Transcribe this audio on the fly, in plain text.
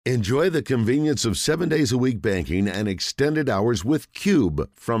Enjoy the convenience of 7 days a week banking and extended hours with Cube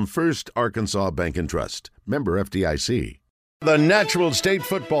from First Arkansas Bank and Trust. Member FDIC. The Natural State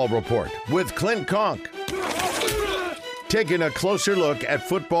Football Report with Clint Conque. Taking a closer look at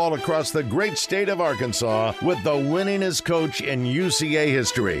football across the great state of Arkansas with the winningest coach in UCA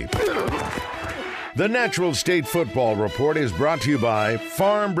history. The Natural State Football Report is brought to you by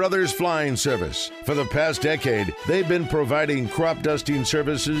Farm Brothers Flying Service. For the past decade, they've been providing crop dusting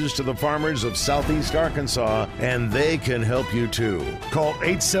services to the farmers of southeast Arkansas, and they can help you too. Call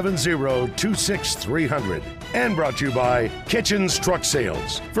 870-26300. And brought to you by Kitchens Truck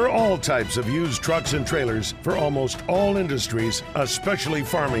Sales. For all types of used trucks and trailers for almost all industries, especially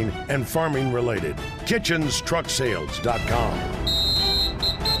farming and farming related. KitchensTruckSales.com.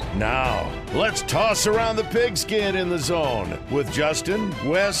 Now, let's toss around the pigskin in the zone with Justin,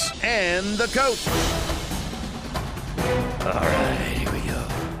 Wes, and the coach. All right, here we go.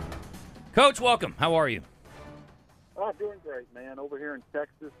 Coach, welcome. How are you? Oh, doing great, man. Over here in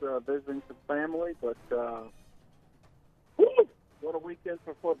Texas, visiting some family, but what a weekend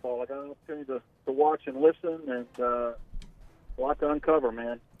for football. I got an opportunity to watch and listen, and a lot to uncover,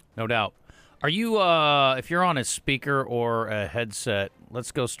 man. No doubt. Are you, if you're on a speaker or a headset,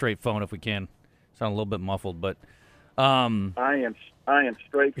 let's go straight phone if we can. Sound a little bit muffled, but I am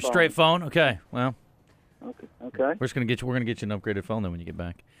straight phone. Straight phone? Okay. Well. Okay. We're gonna get you an upgraded phone then when you get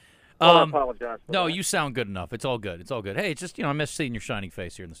back. I apologize for No, that. you sound good enough. It's all good. Hey, it's just, I miss seeing your shining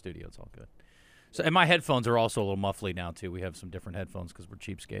face here in the studio. It's all good. So, and my headphones are also a little muffly now too. We have some different headphones because we're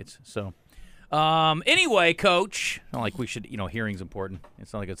cheapskates. So, anyway, Coach, not like we should, hearing's important.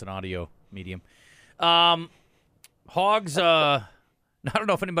 It's not like it's an audio medium. Hogs, I don't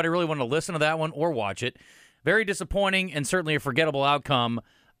know if anybody really wanted to listen to that one or watch it. Very disappointing and certainly a forgettable outcome.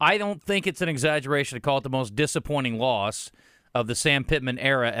 I don't think it's an exaggeration to call it the most disappointing loss of the Sam Pittman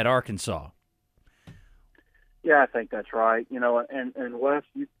era at Arkansas. Yeah, I think that's right. And Wes,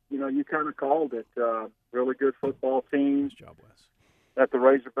 you kind of called it. Really good football team. Nice job, Wes. That the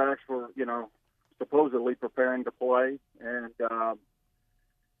Razorbacks were, supposedly preparing to play. And,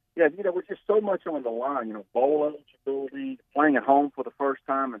 with just so much on the line, bowl eligibility, playing at home for the first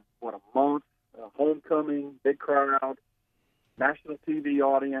time in, a month, homecoming, big crowd, national TV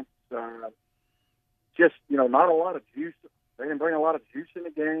audience, just, not a lot of juice. They didn't bring a lot of juice in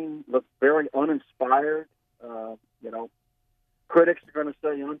the game, looked very uninspired. Critics are going to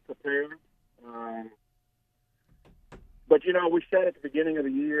say unprepared. But, we said at the beginning of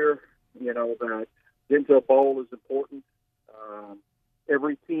the year, that getting to a bowl is important.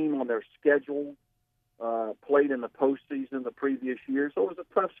 Every team on their schedule played in the postseason the previous year, so it was a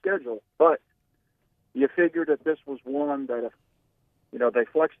tough schedule. But you figured that this was one that, if they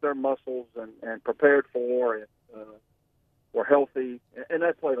flexed their muscles and prepared for and were healthy, and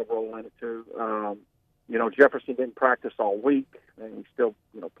that played a role in it too. Jefferson didn't practice all week, and he still,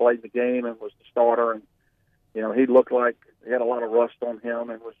 played the game and was the starter. And, he looked like he had a lot of rust on him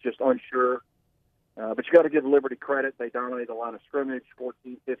and was just unsure. But you got to give Liberty credit. They dominated the line of scrimmage,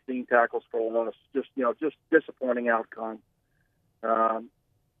 14, 15 tackles for loss. Just disappointing outcome for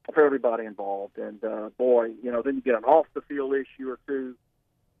everybody involved. And, then you get an off-the-field issue or two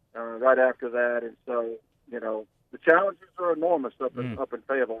right after that. And so, the challenges are enormous up in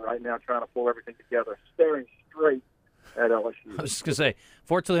Fayetteville right now, trying to pull everything together, staring straight at LSU. I was just going to say,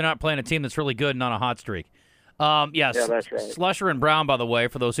 fortunately, they're not playing a team that's really good and on a hot streak. Yeah, that's right. Slusher and Brown, by the way,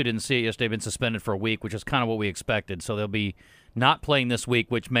 for those who didn't see it yesterday, have been suspended for a week, which is kind of what we expected. So they'll be not playing this week,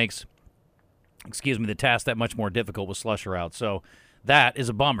 which makes, the task that much more difficult with Slusher out. So that is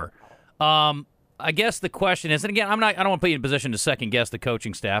a bummer. I guess the question is, and again, I don't want to put you in a position to second guess the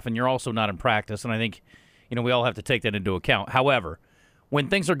coaching staff, and you're also not in practice, and I think, we all have to take that into account. However, when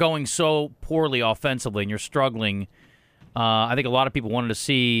things are going so poorly offensively and you're struggling, I think a lot of people wanted to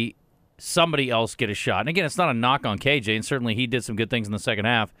see somebody else get a shot. And again, it's not a knock on KJ, and certainly he did some good things in the second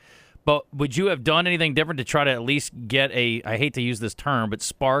half. But would you have done anything different to try to at least get I hate to use this term, but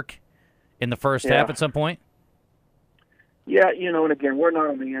spark in the first half at some point? Yeah, and again, we're not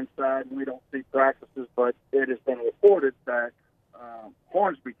on the inside, and we don't see practices, but it has been reported that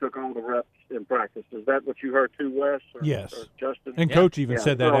Hornsby took all the reps in practice. Is that what you heard too, Wes? Yes. Or Justin? And Coach even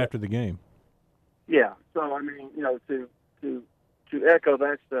said that after the game. Yeah. So, to echo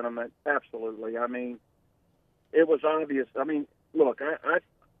that sentiment, absolutely. It was obvious. Look,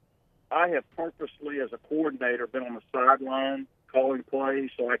 I have purposely, as a coordinator, been on the sideline calling plays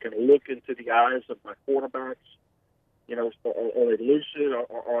so I can look into the eyes of my quarterbacks. Are they lucid or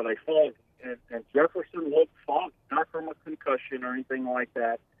are they foggy? And Jefferson looked foggy, not from a concussion or anything like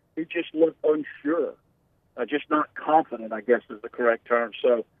that. He just looked unsure. just not confident, I guess is the correct term.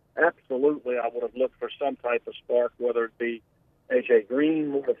 So absolutely, I would have looked for some type of spark, whether it be A.J. Green,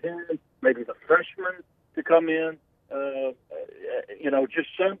 more of him, maybe the freshman to come in, just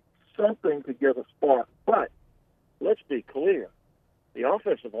something to give a spark. But let's be clear, the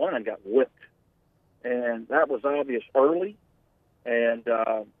offensive line got whipped, and that was obvious early. And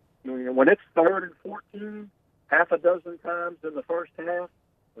when it's 3rd and 14, half a dozen times in the first half,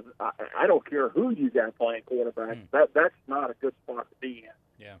 I don't care who you got playing quarterback. That's not a good spot to be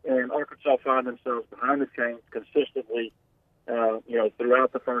in. Yeah. And Arkansas found themselves behind the chains consistently,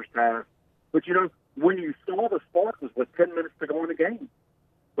 throughout the first half. But, when you saw the spark was with 10 minutes to go in the game.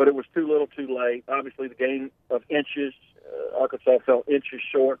 But it was too little too late. Obviously, the game of inches, Arkansas fell inches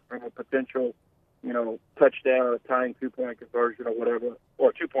short from a potential, touchdown or a tying 2-point conversion or whatever, or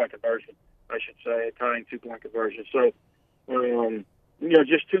a 2-point conversion, I should say, a tying 2-point conversion. So,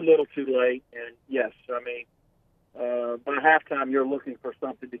 just too little too late. And, yes, by halftime, you're looking for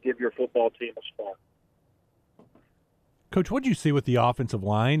something to give your football team a spark. Coach, what did you see with the offensive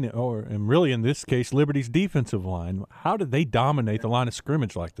line, and really in this case, Liberty's defensive line? How did they dominate the line of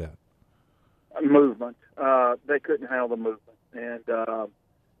scrimmage like that? Movement. They couldn't handle the movement.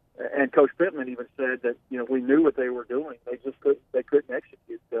 And Coach Pittman even said that, we knew what they were doing. They just couldn't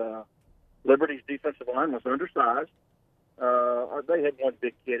execute. Liberty's defensive line was undersized. They had one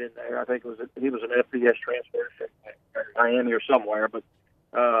big kid in there. I think he was an FBS transfer from Miami or somewhere, but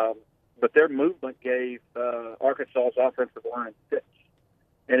their movement gave Arkansas's offensive line fits.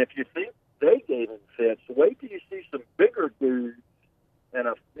 And if you think they gave him fits, wait till you see some bigger dudes and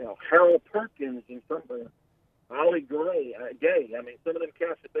Harold Perkins and somebody, Ollie Gay. Some of them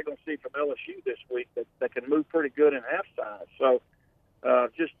cats that they're going to see from LSU this week that can move pretty good in half size. So I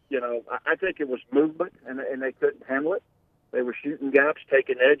think it was movement, and they couldn't handle it. They were shooting gaps,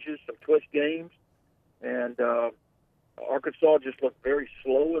 taking edges, some twist games, and Arkansas just looked very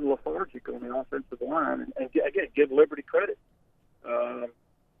slow and lethargic on the offensive line. And again, give Liberty credit.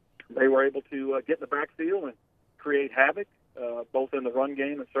 They were able to get in the backfield and create havoc, both in the run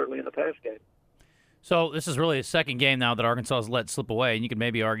game and certainly in the pass game. So this is really a second game now that Arkansas has let slip away, and you could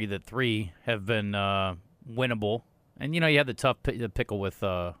maybe argue that 3 have been winnable. And, you had the pickle with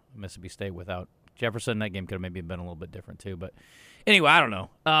Mississippi State without Jefferson. That game could have maybe been a little bit different too. But anyway, I don't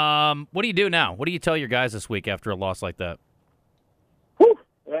know. What do you do now? What do you tell your guys this week after a loss like that? Whew.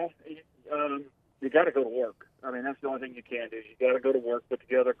 Well, you got to go to work. That's the only thing you can do. You got to go to work, put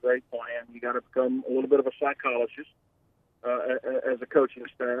together a great plan. You got to become a little bit of a psychologist as a coaching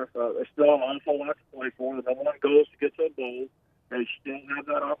staff. There's still an awful lot to play for. The number one goal is to get to a bowl. They still have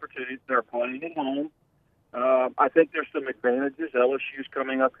that opportunity. They're playing at home. I think there's some advantages. LSU's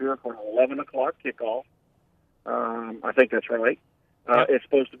coming up here for an 11 o'clock kickoff. I think that's right. Yep. It's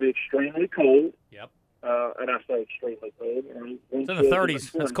supposed to be extremely cold. Yep. And I say extremely cold. It's in the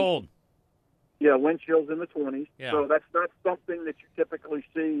 30s. That's cold. Yeah, wind chills in the 20s. Yeah. So that's not something that you typically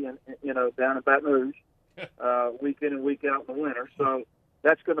see, down in Baton Rouge, week in and week out in the winter. So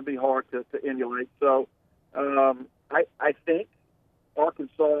that's going to be hard to emulate. So I think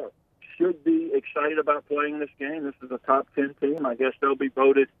Arkansas should be excited about playing this game. This is a top 10 team. I guess they'll be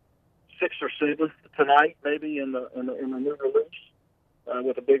voted 6th or 7th tonight, maybe in the new release,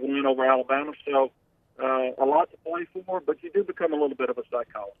 with a big win over Alabama. So a lot to play for, but you do become a little bit of a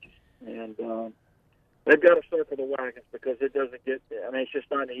psychologist. And they've got to circle the wagons because it doesn't get. It's just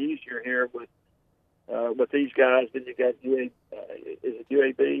not any easier here with these guys. Then you got is it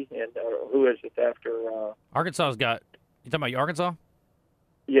UAB and who is it after? Arkansas's got. You talking about Arkansas?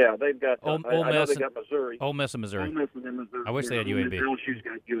 Yeah, they've got. Ole I know Miss they got Missouri. Ole Miss and Missouri. Ole Miss and then Missouri. I wish they had UAB. LSU's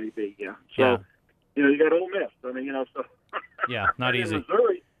got UAB. Yeah. So you got Ole Miss. So. Yeah, not easy.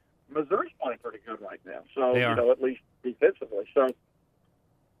 Missouri's playing pretty good right now. So they are. At least defensively. So.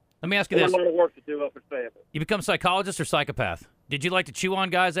 Let me ask you this. A lot of work to do up in Fayetteville. You become psychologist or psychopath? Did you like to chew on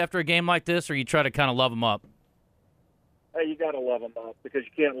guys after a game like this, or you try to kind of love them up? Hey, you got to love them up because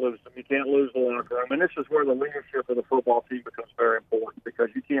you can't lose them. You can't lose the locker room. And this is where the leadership of the football team becomes very important because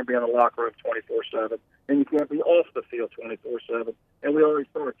you can't be in the locker room 24/7, and you can't be off the field 24/7. And we already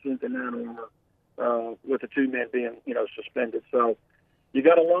saw a 10th and 9 order with the 2 men being, suspended. So you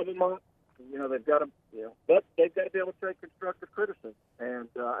got to love them up. They've got to, but they've got to be able to take constructive criticism, and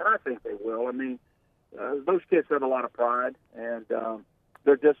I think they will. Those kids have a lot of pride, and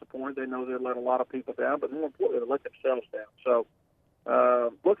they're disappointed. They know they let a lot of people down, but more importantly, they let themselves down. So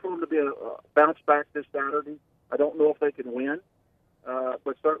look for them to be a bounce back this Saturday. I don't know if they can win,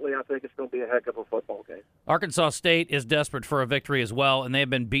 but certainly I think it's going to be a heck of a football game. Arkansas State is desperate for a victory as well, and they've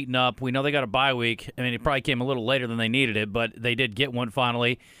been beaten up. We know they got a bye week. I mean, it probably came a little later than they needed it, but they did get one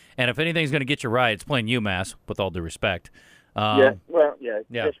finally. And if anything's going to get you right, it's playing UMass, with all due respect. Yeah,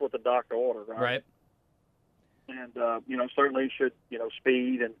 just what the doctor ordered, right? Right. And, certainly should,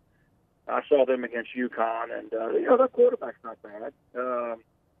 speed. And I saw them against UConn, and, their quarterback's not bad.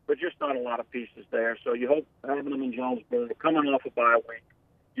 But just not a lot of pieces there. So you hope having them in Jonesboro, coming off a bye week,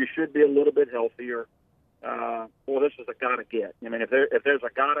 you should be a little bit healthier. This is a gotta get. I mean, if there's a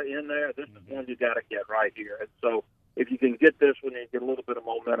gotta in there, this is one you gotta get right here. And so if you can get this one, you get a little bit of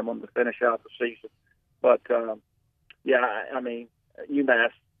momentum to finish out the season. But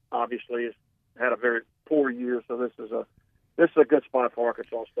UMass obviously has had a very poor year, so this is a good spot for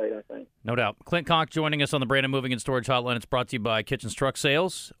Arkansas State, I think. No doubt. Clint Conque joining us on the Brandon Moving and Storage Hotline. It's brought to you by Kitchens Truck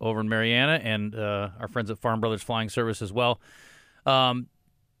Sales over in Mariana and our friends at Farm Brothers Flying Service as well.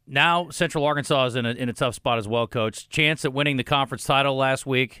 Now Central Arkansas is in a tough spot as well, Coach. Chance at winning the conference title last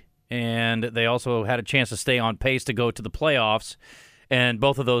week, and they also had a chance to stay on pace to go to the playoffs, and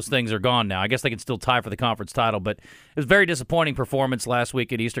both of those things are gone now. I guess they can still tie for the conference title, but it was a very disappointing performance last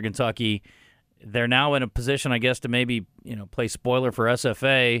week at Eastern Kentucky. They're now in a position, I guess, to maybe play spoiler for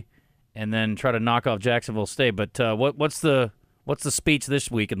SFA and then try to knock off Jacksonville State. But what's the speech this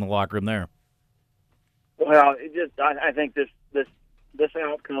week in the locker room there? Well, I think this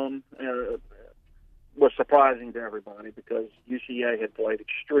outcome was surprising to everybody because UCA had played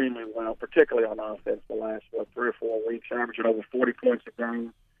extremely well, particularly on offense the last 3 or 4 weeks, averaging over 40 points a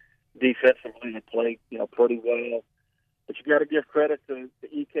game. Defensively, had played pretty well. But you got to give credit to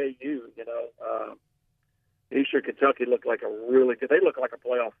EKU. Eastern Kentucky looked like they look like a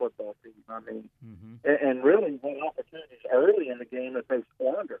playoff football team. I mean, and really had opportunities early in the game that they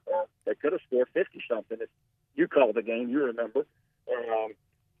squandered. They could have scored 50-something. If you called the game, you remember.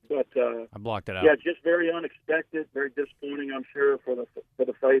 I blocked it out. Yeah, just very unexpected, very disappointing, I'm sure, for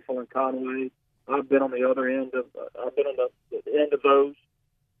the faithful in Conway. I've been on the other end of the end of those.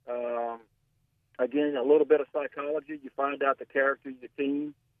 Again, a little bit of psychology. You find out the character of your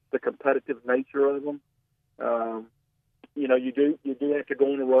team, the competitive nature of them. You do have to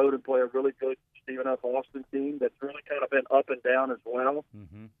go on the road and play a really good Stephen F. Austin team that's really kind of been up and down as well.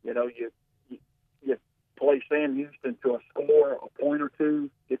 You play Sam Houston to a score, a point or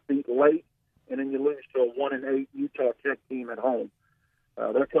two, get beat late, and then you lose to a 1-8 Utah Tech team at home.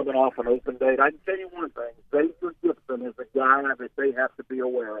 They're coming off an open date. I can tell you one thing: Xavier Gibson is a guy that they have to be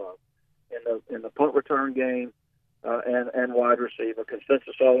aware of in the punt return game and wide receiver.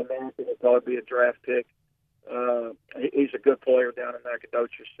 Consensus All-American will probably be a draft pick. He's a good player down in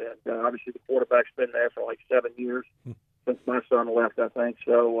Nacogdoches, and obviously the quarterback's been there for like 7 years since my son left, I think.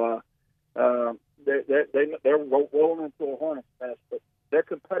 So they're rolling into a hornet's nest, but their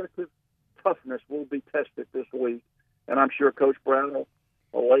competitive toughness will be tested this week, and I'm sure Coach Brown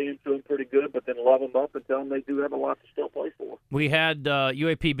will lay into them pretty good, but then love them up and tell them they do have a lot to still play for. We had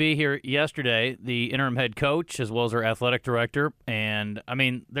UAPB here yesterday, the interim head coach, as well as our athletic director, and, I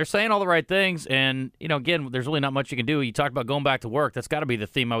mean, they're saying all the right things, and, again, there's really not much you can do. You talked about going back to work. That's got to be the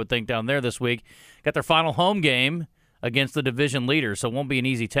theme, I would think, down there this week. Got their final home game against the division leader, so it won't be an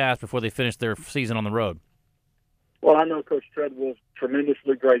easy task before they finish their season on the road. Well, I know Coach Treadwell's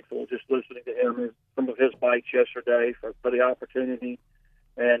tremendously grateful just listening to him, some of his bites yesterday for the opportunity.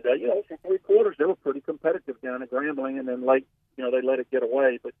 And, for 3 quarters, they were pretty competitive down at Grambling, and then late, they let it get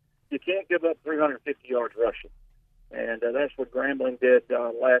away. But you can't give up 350 yards rushing. And that's what Grambling did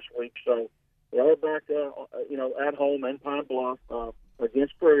last week. So they're back, at home in Pine Bluff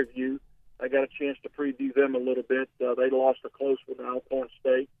against Prairie View. I got a chance to preview them a little bit. They lost a close one to Alcorn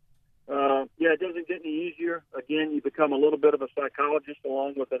State. It doesn't get any easier. Again, you become a little bit of a psychologist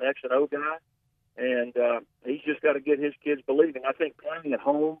along with an X and O guy. And he's just got to get his kids believing. I think playing at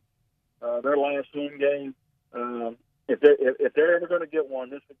home, their last home game, if they're ever going to get one,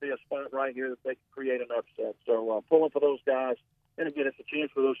 this would be a spot right here that they can create an upset. So pulling for those guys. And, again, it's a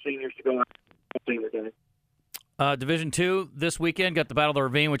chance for those seniors to go out and senior game. Division II this weekend, got the Battle of the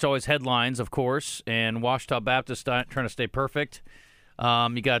Ravine, which always headlines, of course, and Ouachita Baptist trying to stay perfect.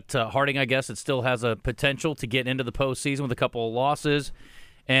 You got Harding, I guess, it still has a potential to get into the postseason with a couple of losses.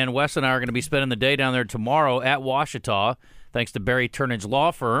 And Wes and I are going to be spending the day down there tomorrow at Ouachita, thanks to Barry Turnage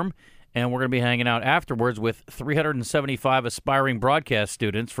Law Firm. And we're going to be hanging out afterwards with 375 aspiring broadcast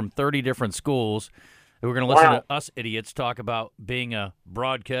students from 30 different schools who are going to listen to us idiots talk about being a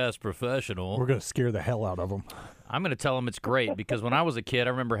broadcast professional. We're going to scare the hell out of them. I'm going to tell them it's great because when I was a kid,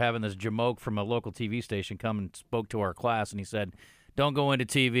 I remember having this jamoke from a local TV station come and spoke to our class, and he said, don't go into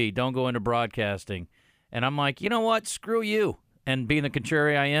TV, don't go into broadcasting. And I'm like, you know what? Screw you. and being the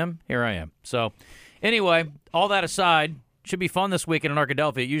contrary I am, here I am. So, anyway, all that aside, should be fun this weekend in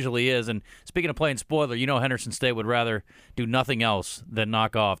Arkadelphia. It usually is. And speaking of playing spoiler, Henderson State would rather do nothing else than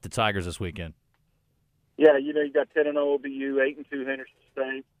knock off the Tigers this weekend. Yeah, you got 10-0 OBU, 8-2 Henderson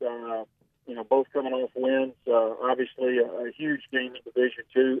State. Both coming off wins. Obviously, a huge game in Division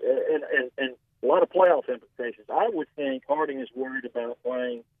II, and a lot of playoff implications. I would think Harding is worried about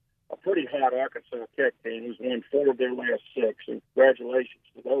playing a pretty hot Arkansas Tech team who's won 4 of their last 6. And congratulations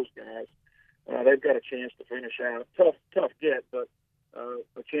to those guys. They've got a chance to finish out. Tough get, but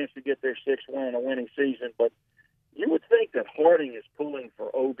a chance to get their 6th win in a winning season. But you would think that Harding is pulling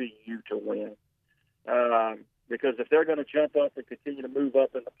for OBU to win. Because if they're going to jump up and continue to move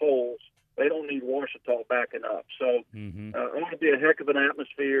up in the polls, they don't need Washita backing up. So it ought to be a heck of an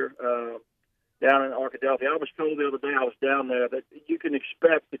atmosphere down in Arkadelphia. I was told the other day I was down there that you can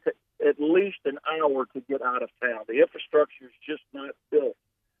expect at least an hour to get out of town. The infrastructure is just not built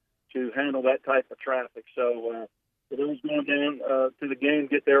to handle that type of traffic. So for those going down to the game,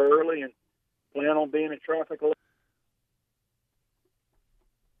 get there early and plan on being in traffic.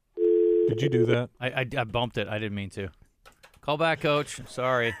 Did you do that? I bumped it. I didn't mean to. Call back, Coach.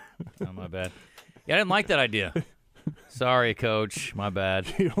 Sorry. Oh, my bad. Yeah, I didn't like that idea. Sorry, Coach. My bad.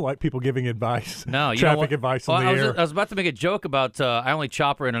 You don't like people giving advice. No, you traffic advice on the air. I was about to make a joke about I only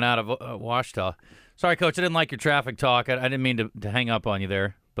chopper in and out of Washita. Sorry, Coach. I didn't like your traffic talk. I didn't mean to hang up on you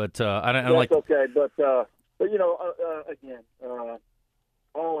there. But I don't like. That's okay. But again,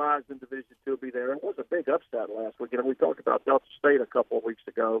 all eyes in Division II will be there. It was a big upset last week. We talked about Delta State a couple of weeks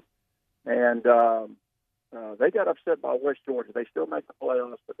ago, and they got upset by West Georgia. They still make the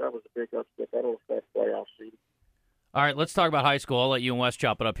playoffs, but that was a big upset. That'll affect playoff seeding. All right, let's talk about high school. I'll let you and Wes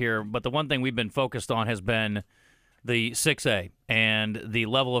chop it up here. But the one thing we've been focused on has been the 6A and the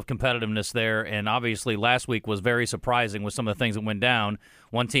level of competitiveness there. And obviously last week was very surprising with some of the things that went down.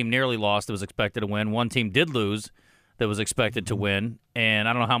 One team nearly lost that was expected to win. One team did lose that was expected to win. And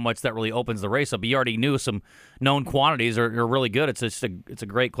I don't know how much that really opens the race up. You already knew some known quantities are really good. It's a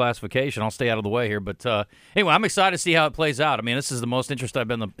great classification. I'll stay out of the way here. But anyway, I'm excited to see how it plays out. I mean, this is the most interested I've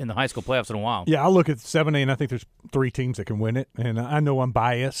been in the high school playoffs in a while. Yeah, I look at 7A, and I think there's 3 teams that can win it. And I know I'm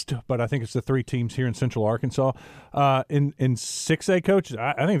biased, but I think it's the 3 teams here in Central Arkansas. In 6A, Coach,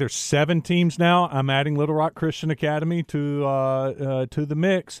 I think there's 7 teams now. I'm adding Little Rock Christian Academy to the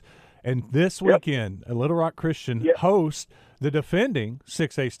mix. And this weekend, Little Rock Christian hosts the defending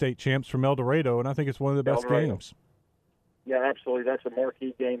 6A state champs from El Dorado, and I think it's one of the best games. Yeah, absolutely. That's a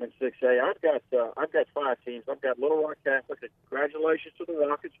marquee game in 6A. I've got 5 teams. I've got Little Rock Catholic. Congratulations to the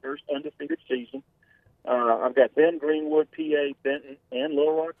Rockets' first undefeated season. I've got Ben Greenwood, PA, Benton, and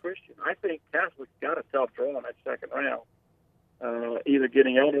Little Rock Christian. I think Catholic's got a tough draw in that second round, either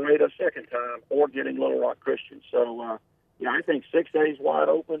getting El Dorado second time or getting Little Rock Christian. So, I think 6A is wide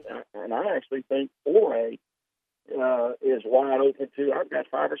open, and I actually think 4A is wide open too. I've got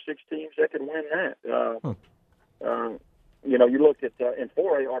 5 or 6 teams that can win that. You look at in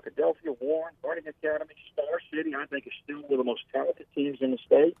 4A, Arkadelphia, Warren, Harding Academy, Star City. I think is still one of the most talented teams in the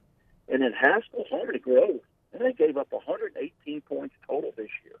state. And in Haskell, Harmony Grove, and they gave up 118 points total this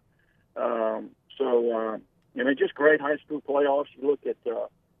year. Just great high school playoffs. You look at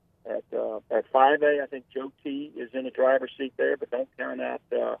 5A, I think Joe T is in the driver's seat there, but don't count out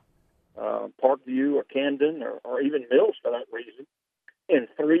Parkview or Camden or even Mills for that reason. In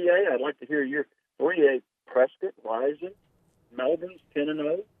 3A, I'd like to hear your 3A. Prescott, Rising, Melbourne's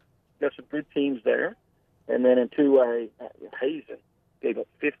 10-0. Got some good teams there. And then in 2A, Hazen gave up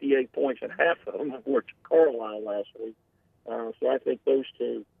 58 points, and half of them were to Carlisle last week. So I think those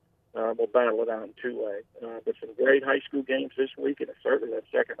two will battle it out in 2A. But some great high school games this week, and certainly that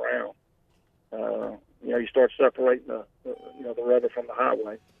second round. You start separating the rubber from the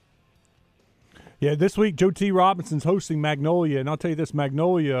highway. Yeah, this week Joe T. Robinson's hosting Magnolia, and I'll tell you this,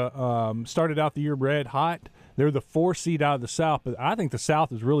 Magnolia started out the year red hot. They're the 4 seed out of the South, but I think the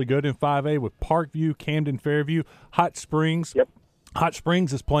South is really good in 5A with Parkview, Camden, Fairview, Hot Springs. Yep. Hot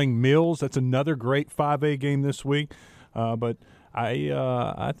Springs is playing Mills. That's another great 5A game this week. But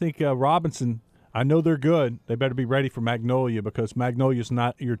I think Robinson, I know they're good. They better be ready for Magnolia because Magnolia's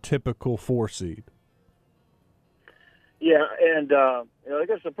not your typical 4 seed. Yeah, and they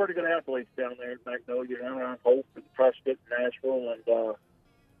got some pretty good athletes down there at Magnolia, around Hope and Prescott, Nashville, and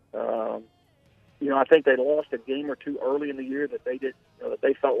I think they lost a game or two early in the year that they did, that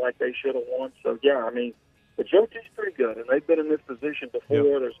they felt like they should have won. So the Joe T's pretty good, and they've been in this position before.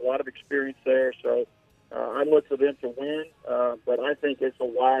 Yep. There's a lot of experience there, so I look for them to win. But I think it's a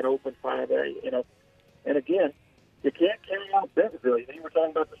wide open 5A. And again, you can't count out Bentonville. You were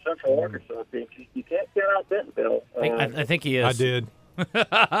talking about the Central Arkansas teams. You can't sent out Bentonville. I think he is. I did.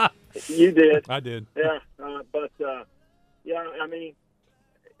 You did. I did. Yeah, yeah, I mean,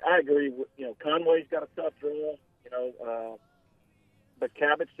 I agree. Conway's got a tough draw. But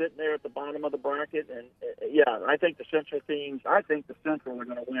Cabot's sitting there at the bottom of the bracket, and I think the Central teams. I think the Central are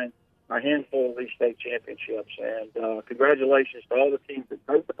going to win a handful of these state championships. And congratulations to all the teams that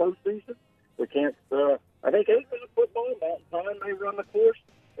made the postseason. We can't. I think 8-minute football, Mountain Pine may run the course.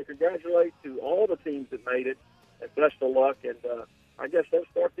 And congratulate to all the teams that made it, and best of luck. And I guess they'll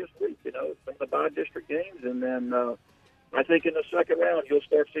start this week. Some of the by-district games, and then I think in the second round you'll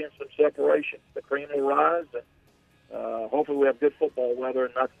start seeing some separation. The cream will rise, and hopefully we have good football weather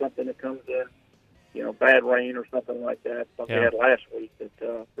and not something that comes in, bad rain or something like that. Something we had last week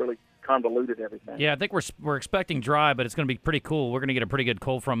that really convoluted everything. Yeah, I think we're expecting dry, but it's going to be pretty cool. We're going to get a pretty good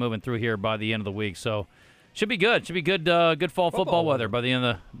cold front moving through here by the end of the week, so should be good. Should be good. Good fall football weather by the end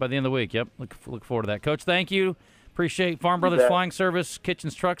of the week. Yep, look forward to that, Coach. Thank you. Appreciate Farm Brothers Flying Service,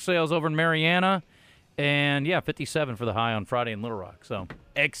 Kitchens Truck Sales over in Mariana, and 57 for the high on Friday in Little Rock. So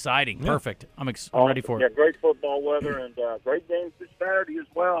exciting, perfect. I'm ready for it. Yeah, great football weather and great games this Saturday as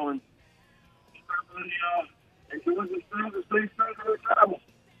well. And enjoy the Saturday, stay safe.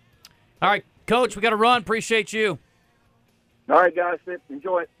 All right, Coach, we got to run. Appreciate you. All right, guys,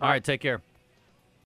 enjoy it. All right, take care.